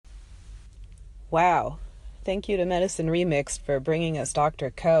Wow. Thank you to Medicine Remixed for bringing us Dr.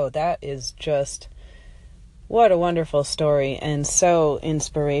 Ko. That is just what a wonderful story and so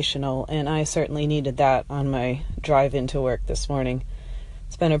inspirational. And I certainly needed that on my drive into work this morning.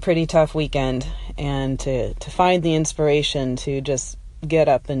 It's been a pretty tough weekend, and to find the inspiration to just get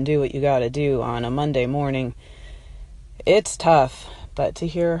up and do what you got to do on a Monday morning, it's tough. But to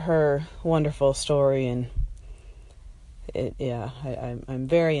hear her wonderful story and I'm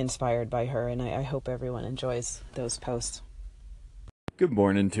very inspired by her, and I hope everyone enjoys those posts. Good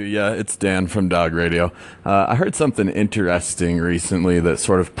morning to you. It's Dan from Dog Radio. I heard something interesting recently that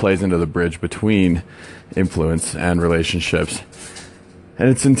sort of plays into the bridge between influence and relationships. And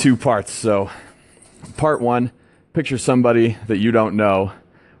it's in two parts. So, part one, picture somebody that you don't know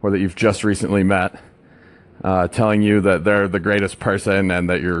or that you've just recently met telling you that they're the greatest person and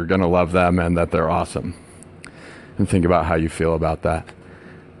that you're going to love them and that they're awesome. And think about how you feel about that.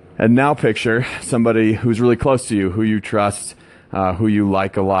 And now picture somebody who's really close to you, who you trust, who you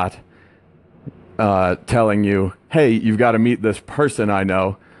like a lot, telling you, hey, you've got to meet this person I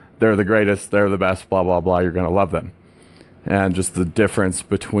know. They're the greatest, they're the best, blah, blah, blah. You're going to love them. And just the difference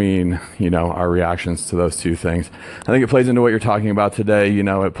between, our reactions to those two things. I think it plays into what you're talking about today.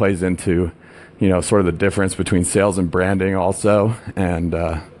 It plays into, sort of the difference between sales and branding also. And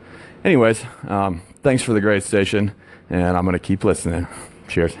anyways, thanks for the great station, and I'm going to keep listening.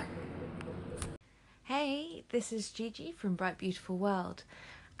 Cheers. Hey, this is Gigi from Bright Beautiful World,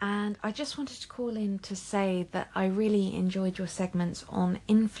 and I just wanted to call in to say that I really enjoyed your segments on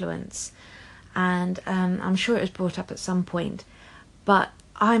influence, and I'm sure it was brought up at some point, but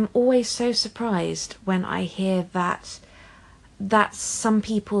I'm always so surprised when I hear that that's some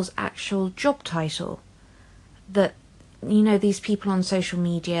people's actual job title, that these people on social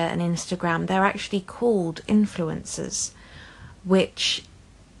media and Instagram, they're actually called influencers, which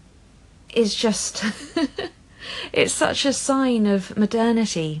is just, it's such a sign of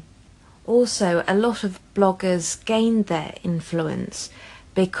modernity. Also, a lot of bloggers gained their influence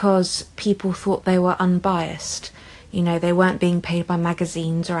because people thought they were unbiased. They weren't being paid by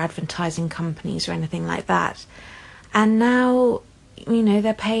magazines or advertising companies or anything like that. And now,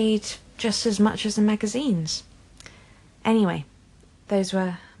 they're paid just as much as the magazines. Anyway, those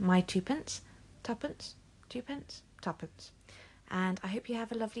were my twopence, and I hope you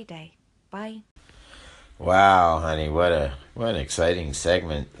have a lovely day. Bye. Wow, honey, what an exciting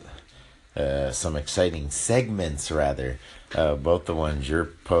segment. Some exciting segments, rather. Both the ones you're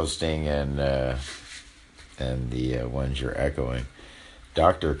posting and the ones you're echoing.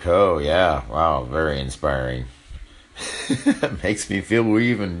 Dr. Ko, yeah, wow, very inspiring. Makes me feel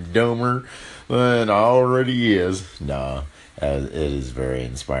even dumber than it already is. No, it is very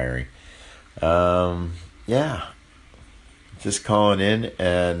inspiring. Yeah, just calling in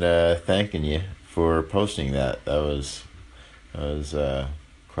and thanking you for posting that. That was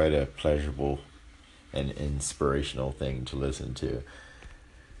quite a pleasurable and inspirational thing to listen to.